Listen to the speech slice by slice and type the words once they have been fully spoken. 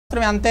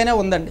అంతేనే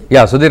ఉందండి.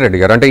 సుధీర్ రెడ్డి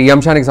గారు అంటే ఈ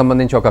అంశానికి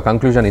సంబంధించి ఒక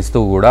కంక్లూజన్ ఇస్తూ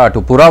కూడా అటు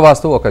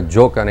పురావాస్తు ఒక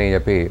జోక్ అని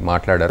చెప్పి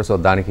మాట్లాడారు. సో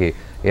దానికి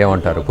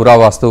ఏమంటారు?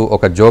 పురావాస్తు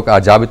ఒక జోక్, ఆ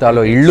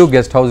జాబితాలో ఇళ్ళు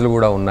గెస్ట్ హౌస్లు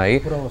కూడా ఉన్నాయి.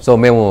 సో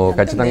మేము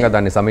ఖచ్చితంగా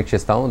దాన్ని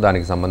సమీక్షిస్తాము,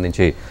 దానికి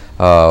సంబంధించి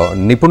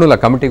నిపుణుల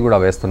కమిటీ కూడా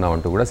వేస్తున్నాం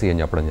అంటూ కూడా సీఎం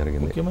చెప్పడం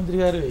జరిగింది. ముఖ్యమంత్రి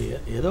గారు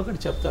ఏదో ఒకటి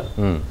చెప్తారు.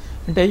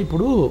 అంటే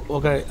ఇప్పుడు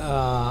ఒక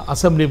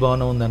అసెంబ్లీ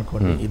భవనం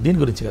ఉందనుకోండి, దీని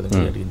గురించి కదా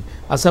మీరు అడిగింది.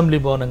 అసెంబ్లీ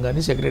భవనం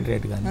కానీ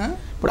సెక్రటరియట్ కానీ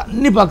ఇప్పుడు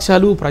అన్ని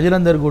పక్షాలు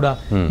ప్రజలందరూ కూడా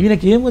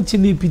ఈయనకి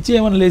ఏమొచ్చింది, పిచ్చి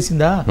ఏమైనా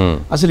లేసిందా,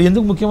 అసలు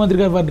ఎందుకు ముఖ్యమంత్రి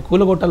గారు వారిని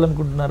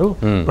కూలగొట్టాలనుకుంటున్నారు,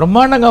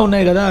 బ్రహ్మాండంగా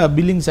ఉన్నాయి కదా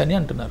బిల్డింగ్స్ అని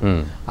అంటున్నారు.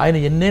 ఆయన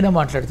ఎన్నైనా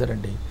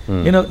మాట్లాడతారండి.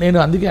 నేను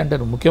అందుకే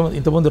అంటాను, ముఖ్యమంత్రి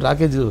ఇంతకుముందు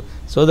రాకేష్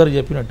సోదరు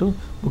చెప్పినట్టు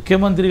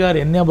ముఖ్యమంత్రి గారు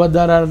ఎన్ని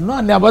అబద్ధాలు ఆడనో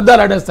అన్ని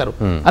అబద్ధాలు ఆడేస్తారు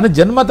అని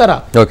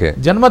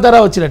జన్మతర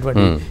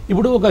వచ్చినటువంటి.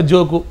 ఇప్పుడు ఒక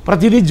జోకు,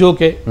 ప్రతిదీ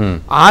జోకే.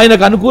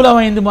 ఆయనకు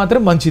అనుకూలమైంది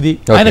మాత్రం మంచిది,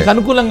 ఆయనకు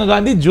అనుకూలంగా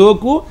కానీ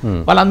జోకు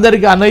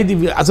వాళ్ళందరికీ అనేది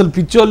అసలు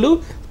పిచ్చోళ్ళు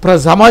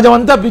సమాజం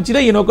అంతా పిచ్చిదే,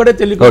 ఈయన ఒక్కడే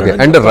తెలియదు.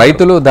 అంటే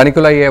రైతులు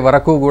ధనికులు అయ్యే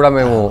వరకు కూడా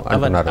మేము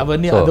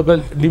అవన్నీ అదొక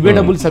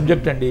డిబేటబుల్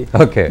సబ్జెక్ట్ అండి.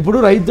 ఇప్పుడు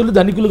రైతులు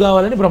ధనికులు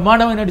కావాలని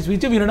బ్రహ్మాండమైన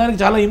స్పీచ్ వినడానికి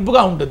చాలా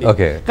ఇంపుగా ఉంటుంది.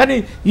 కానీ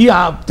ఈ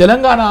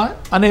తెలంగాణ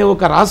అనే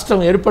ఒక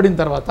రాష్ట్రం ఏర్పడిన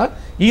తర్వాత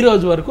ఈ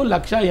రోజు వరకు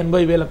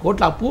 1,80,000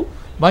 కోట్ల అప్పు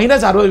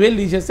మైనస్ 60,000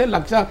 తీసేస్తే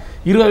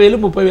 1,20,000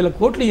 30,000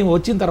 కోట్లు ఈయన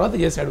వచ్చిన తర్వాత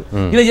చేశాడు.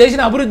 ఈయన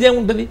చేసిన అభివృద్ధి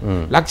ఏముంటుంది?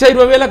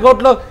 1,20,000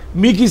 కోట్లు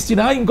మీకు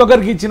ఇచ్చినా,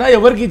 ఇంకొకరికి ఇచ్చినా,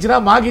 ఎవరికి ఇచ్చినా,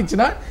 మాకు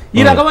ఇచ్చినా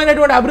ఈ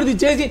రకమైనటువంటి అభివృద్ధి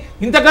చేసి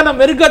ఇంతకన్నా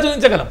మెరుగ్గా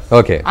చూపించగలం.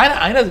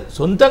 ఆయన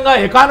సొంతంగా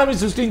ఎకానమీ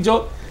సృష్టించో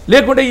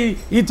లేకుంటే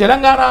ఈ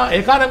తెలంగాణ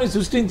ఎకానమీ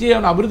సృష్టించి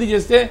ఏమైనా అభివృద్ధి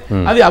చేస్తే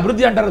అది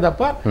అభివృద్ధి అంటారు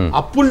తప్ప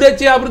అప్పులు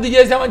తెచ్చి అభివృద్ధి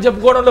చేసామని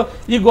చెప్పుకోవడంలో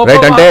ఈ గొప్ప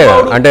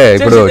అంటే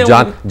ఇప్పుడు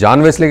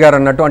జాన్ వెస్లీ గారు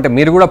అన్నట్టు అంటే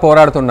మీరు కూడా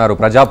పోరాడుతున్నారు,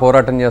 ప్రజా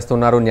పోరాటం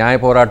చేస్తున్నారు, న్యాయ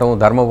పోరాటం,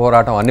 ధర్మ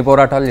పోరాటం, అన్ని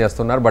పోరాటాలు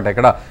చేస్తున్నారు. బట్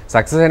ఎక్కడ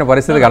సక్సెస్ అయిన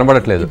పరిస్థితి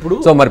కనబడట్లేదు.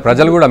 సో మరి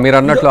ప్రజలు కూడా మీరు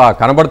అన్నట్లు ఆ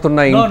కనబడుతున్న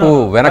ఇంపు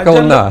వెనక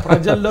ఉన్న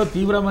ప్రజల్లో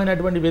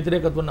తీవ్రమైనటువంటి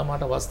వ్యతిరేకత ఉన్న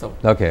మాట వాస్తవం.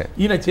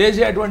 ఈయన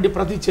చేసేటువంటి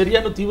ప్రతి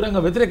చర్యను తీవ్రంగా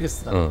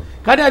వ్యతిరేకిస్తున్నారు.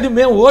 కానీ అది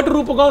మేము ఓటు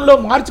రూపకంలో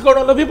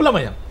మార్చుకోవడంలో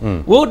విఫలమయ్యాం.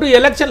 ఓటు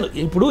ఎలక్షన్,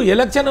 ఇప్పుడు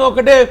ఎలక్షన్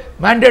ఒకటే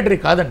మ్యాండేటరీ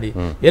కాదండి.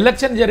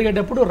 ఎలక్షన్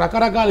జరిగేటప్పుడు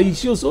రకరకాల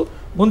ఇష్యూస్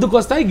ముందుకు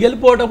వస్తాయి,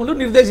 గెలుపోవటములు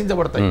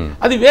నిర్దేశించబడతాయి,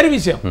 అది వేరే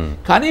విషయం.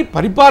 కానీ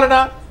పరిపాలన,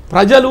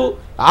 ప్రజలు,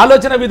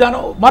 ఆలోచన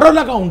విధానం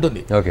మరోలాగా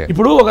ఉంటుంది.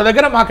 ఇప్పుడు ఒక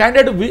దగ్గర మా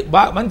క్యాండిడేట్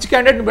మంచి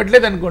క్యాండిడేట్ని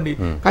పెట్టలేదు అనుకోండి,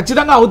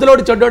 ఖచ్చితంగా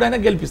అవతలోడు చెడ్డోడైనా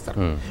గెలిపిస్తారు.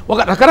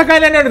 ఒక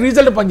రకరకాలైన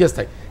రిజల్ట్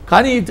పనిచేస్తాయి.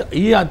 కానీ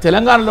ఈ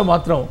తెలంగాణలో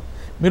మాత్రం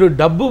మీరు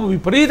డబ్బు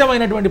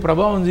విపరీతమైనటువంటి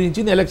ప్రభావం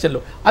చూపించింది ఎలక్షన్లో.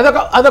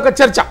 అదొక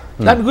చర్చ,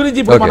 దాని గురించి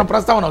ఇప్పుడు మనం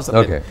ప్రస్తావన అవసరం.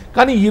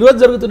 కానీ ఈ రోజు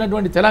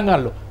జరుగుతున్నటువంటి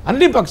తెలంగాణలో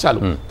అన్ని పక్షాలు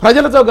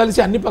ప్రజలతో కలిసి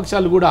అన్ని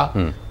పక్షాలు కూడా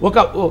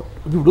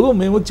ఇప్పుడు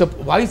మేము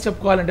వాయిస్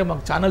చెప్పుకోవాలంటే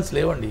మాకు ఛానల్స్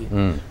లేవండి,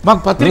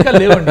 మాకు పత్రికలు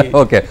లేవండి.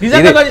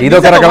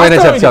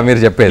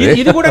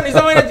 ఇది కూడా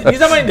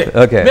నిజమైందే,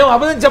 మేము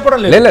అబద్ధం చెప్పడం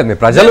లేదు.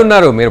 ప్రజలు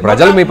ఉన్నారు, మీరు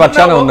ప్రజలు మీ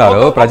పక్షాన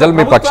ఉన్నారు, ప్రజలు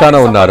మీ పక్షాన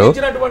ఉన్నారు.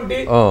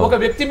 ఒక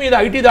వ్యక్తి మీద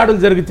ఐటీ దాడులు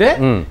జరిగితే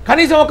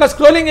కనీసం ఒక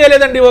స్క్రోలింగ్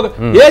వేయలేదండి,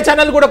 ఏ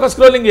ఛానల్ కూడా ఒక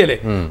స్క్రోలింగ్ వేయలే.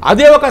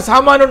 అదే ఒక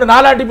సామాన్యుడు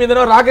నాలాంటి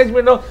మీదనో, రాకేష్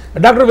మీదనో,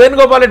 డాక్టర్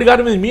వేణుగోపాల్ రెడ్డి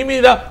గారి మీద, మీ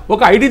మీద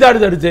ఒక ఐటీ దాడి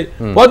జరిగితే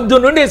పొద్దు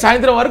నుండి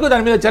సాయంత్రం వరకు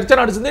దాని మీద చర్చ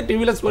నడుస్తుంది,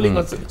 టీవీలో స్క్రోలింగ్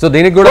వస్తుంది. సో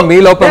దీనికి కూడా మీ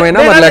లోపమైనా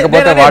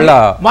లేకపోతే వాళ్ళ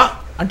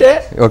అంటే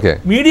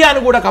మీడియాను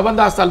కూడా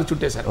కబంధాస్తాలు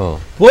చుట్టేశారు.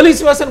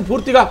 పోలీస్ వ్యవస్థను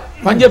పూర్తిగా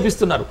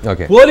పనిచేపిస్తున్నారు.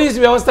 పోలీస్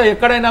వ్యవస్థ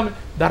ఎక్కడైనా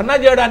ధర్నా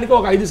చేయడానికి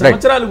ఒక 5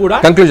 సంవత్సరాలు కూడా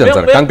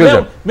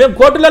మేము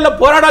కోర్టులలో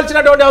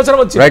పోరాడాల్సినటువంటి అవసరం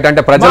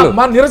వచ్చింది.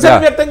 మా నిరసన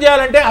వ్యక్తం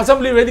చేయాలంటే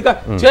అసెంబ్లీ వేదిక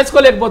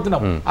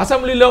చేసుకోలేకపోతున్నాం.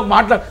 అసెంబ్లీలో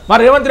మా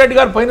రేవంత్ రెడ్డి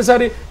గారు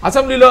పోయినసారి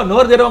అసెంబ్లీలో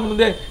నోరు తెరవక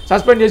ముందే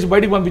సస్పెండ్ చేసి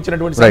బయటికి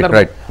పంపించినటువంటి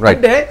సందర్భం.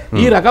 అంటే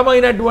ఈ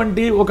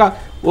రకమైనటువంటి ఒక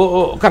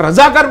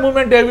రజాకర్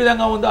మూవ్మెంట్ ఏ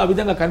విధంగా ఉందో ఆ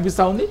విధంగా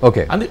కనిపిస్తా ఉంది.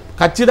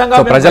 ఖచ్చితంగా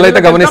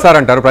ప్రజలైతే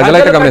గమనిస్తారంటారు,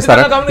 ప్రజలైతే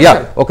గమనిస్తారు.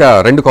 ఒక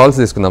 2 కాల్స్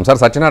తీసుకుందాం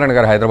సార్. సత్యనారాయణ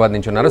గారు హైదరాబాద్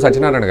నుంచి ఉన్నారు.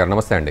 సత్యనారాయణ గారు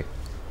నమస్తే అండి.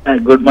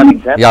 Good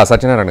morning sir.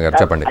 సత్యనారాయణ గారు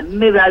చెప్పండి.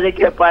 అన్ని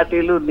రాజకీయ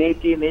పార్టీలు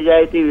నీతి,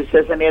 నిజాయితీ,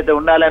 విశ్వసనీయత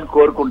ఉండాలని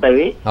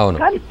కోరుకుంటాయి.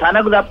 కానీ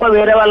తనకు తప్ప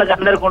వేరే వాళ్ళకి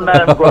అందరికి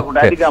ఉండాలని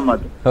కోరుకుంటాయి. అది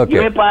గమ్మత్తు.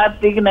 ఏ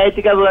పార్టీకి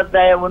నైతిక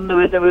ముందు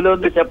విలువ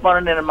ఉంది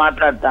చెప్పాలని నేను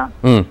మాట్లాడతా,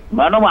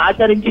 మనం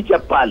ఆచరించి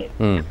చెప్పాలి.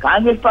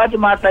 కాంగ్రెస్ పార్టీ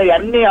మాట్లాడి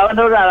అన్ని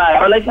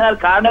అవలక్షణాలు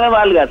కారణమే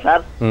వాళ్ళు కదా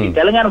సార్. ఈ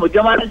తెలంగాణ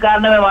ఉద్యమానికి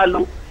కారణమే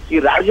వాళ్ళు, ఈ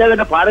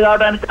రాజ్యాంగ పాడు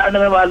కావడానికి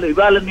కారణమే వాళ్ళు.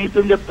 ఇవాళ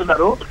నీతులు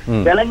చెప్తున్నారు.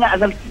 తెలంగాణ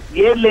అసలు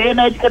ఏ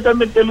నైతికత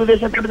మీరు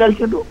తెలుగుదేశం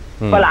కలిసిండ్రు,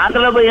 వాళ్ళు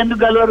ఆంధ్రలో పోయి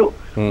ఎందుకు కలవరు?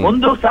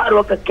 ముందు సార్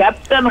ఒక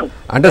కెప్టెన్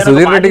అంటే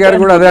సుధీర్ రెడ్డి గారు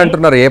కూడా అదే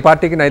అంటున్నారు, ఏ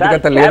పార్టీకి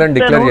నైతికత లేదని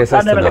డిక్లేర్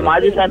చేసేస్తున్నారు.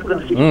 మాజీ సైనికులు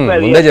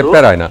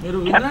చెప్పారు ఆయన.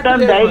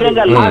 కెప్టెన్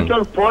ధైర్యంగా లాస్ట్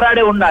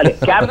పోరాడే ఉండాలి.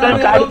 కెప్టెన్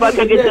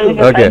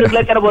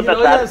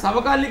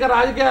సమకాలీక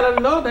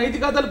రాజకీయాలలో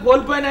నైతికతలు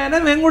కోల్పోయినాయని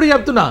నేను కూడా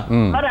చెప్తున్నా.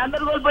 మరి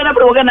అందరు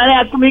కోల్పోయినప్పుడు ఒక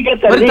హక్కు మీకే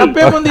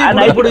తప్పేముంది?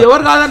 ఇప్పుడు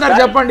ఎవరు కాదన్నారు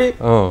చెప్పండి.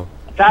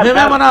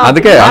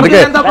 అందుకే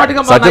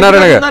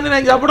సత్యనారాయణ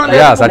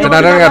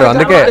గారు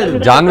అందుకే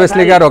జాన్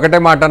వెస్లీ గారు ఒకటే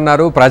మాట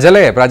అన్నారు,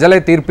 ప్రజలే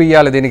తీర్పు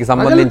ఇయ్యాలి దీనికి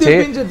సంబంధించి.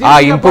 ఆ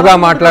ఇంపుగా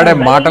మాట్లాడే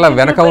మాటల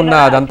వెనక ఉన్న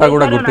అదంతా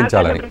కూడా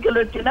గుర్తించాలని.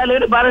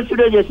 భారత్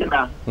స్టూడియో చేసిన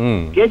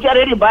కేసీఆర్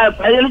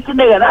ప్రజలు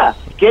ఇచ్చిండే కదా,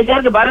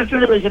 కేసీఆర్ కి భారత్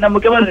స్టూడియో చేసిన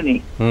ముఖ్యమంత్రిని.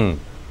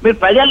 మీరు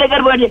ప్రజల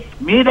దగ్గర పోయి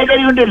మీ దగ్గర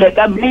ఉంటే లేక,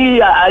 మీ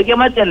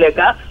ఐకమత్యం లేక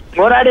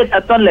పోరాడే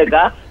తత్వం లేక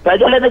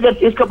ప్రజల దగ్గర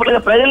తీసుకపోలేక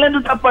ప్రజలు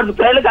ఎందుకు తప్పదు?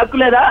 ప్రజలకు హక్కు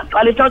లేదా?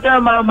 వాళ్ళు ఇష్టం వచ్చిన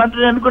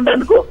మంత్రిని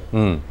ఎన్నుకుంటేందుకు?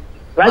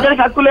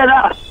 ప్రజలకు హక్కు లేదా?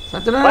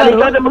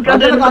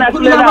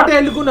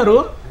 ఎన్నుకున్నారు,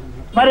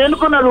 మరి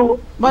ఎన్నుకున్నారు.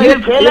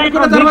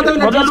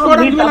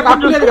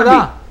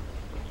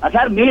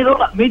 సార్ మీరు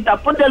మీ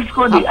తప్పును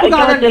తెలుసుకోండి.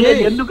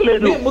 ఎందుకు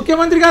లేదు?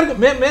 ముఖ్యమంత్రి గారు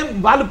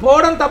వాళ్ళు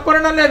పోవడం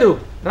తప్పడం లేదు,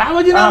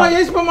 రామజీనామా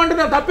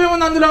చేసుకోమంటున్నాం,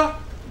 తప్పేముంది అందులో?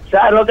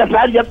 సార్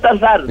ఒకసారి చెప్తారు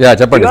సార్,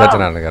 చెప్పండి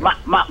సత్యనారాయణ గారు.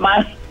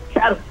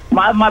 సార్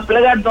మా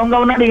పిల్లగాడు దొంగ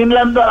ఉన్నాడు,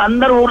 ఇండ్లంతా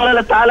అందరూ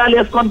ఊర్లలో తాళాలు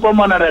వేసుకొని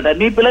పోమన్నాడట.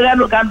 నీ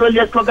పిల్లగాడు కంట్రోల్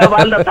చేసుకోక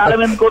వాళ్ళ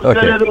తాళం ఎందుకు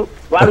కొట్టుకోలేదు?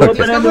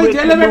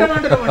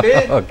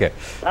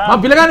 మా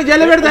పిల్లగాని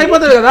జైలు పెడితే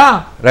అయిపోతుంది కదా,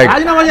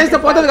 రాజీనామా చేస్తే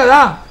పోతుంది కదా.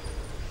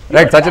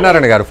 రైట్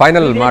సత్యనారాయణ గారు,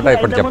 ఫైనల్ మాట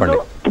ఇప్పుడు చెప్పండి.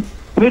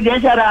 మీరు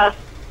చేశారా?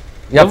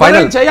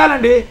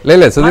 చేయాలండి.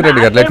 లేదు సుధీర్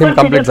రెడ్డి గారు, let him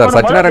complete sir.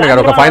 Satyanarayana గారు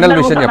ఒక ఫైనల్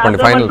విషయం చెప్పండి,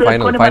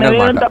 ఫైనల్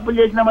మాట.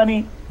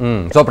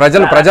 సో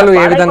ప్రజలు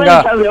ఏ విధంగా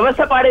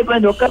వ్యవస్థ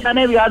పాడైపోయింది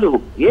ఒక్కటనేది కాదు.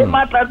 ఏం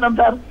మాట్లాడుతున్నాం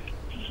సార్?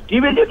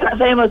 టీవీ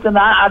అసహ్యం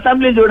వస్తుంది.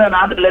 అసెంబ్లీ చూడండి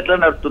ఆంధ్రలో ఎట్లా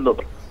నడుస్తుందో.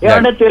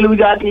 ఏమంటే తెలుగు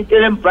జాతి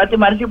ప్రతి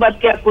మనిషి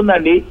బతికే హక్కు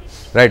ఉందండి.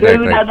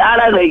 తెలుగు జాతి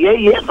ఆడాలి.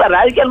 ఏం సార్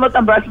రాజకీయాలు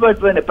మొత్తం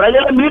భ్రష్పడిపోయింది.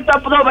 ప్రజలు మీరు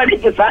తప్పుదో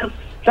పడింది సార్.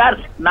 సార్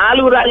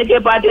 4 రాజకీయ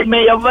పార్టీలు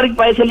మేము ఎవరికి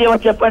పైసలు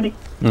ఇవ్వమని చెప్పండి.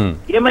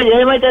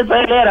 ఏమైతే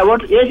లేరా?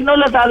 ఓట్లు వేసిన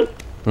వాళ్ళు చాలు,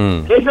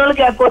 వేసిన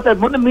వాళ్ళకి ఎక్కువ వస్తారు.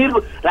 ముందు మీరు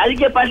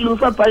రాజకీయ పార్టీలు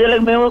చూసుకొని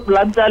ప్రజలకు మేము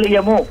లంచాలు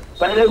ఇవ్వము,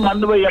 ప్రజలకు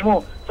మందు పోయాము,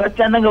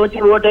 స్వచ్ఛందంగా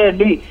వచ్చి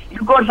ఓటేయండి.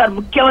 ఇంకోటి సార్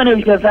ముఖ్యమైన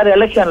విషయం సార్,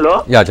 ఎలక్షన్ లో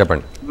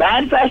చెప్పండి,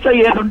 మేనిఫెస్టో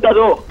ఏది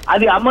ఉంటుందో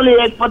అది అమలు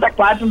చేయకపోతే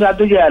పార్టీని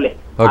రద్దు చేయాలి.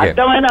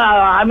 అర్థమైన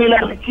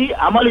హామీలను ఇచ్చి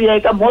అమలు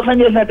చేయక మోసం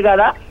చేసినట్టు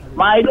కదా.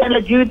 మా 5 ఏళ్ల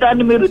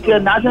జీవితాన్ని మీరు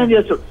నాశనం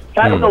చేస్తారు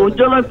సార్. ఒక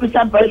ఉద్యోగం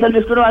ఇప్పిస్తాను పైసలు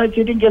తీసుకుని వాళ్ళని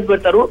చీటింగ్ చేసి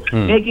పెడతారు.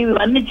 నీకు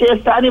ఇవన్నీ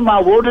చేస్తా అని మా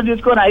ఓటు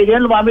తీసుకొని 5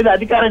 ఏళ్ళు మా మీద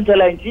అధికారం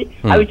చెలాయించి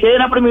అవి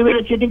చేయనప్పుడు మీ మీద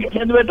చీటింగ్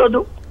కేసు ఎందుకు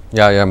పెట్టొద్దు?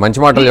 మంచి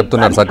మాటలు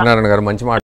చెప్తున్నారు సత్యనారాయణ గారు, మంచి మాట.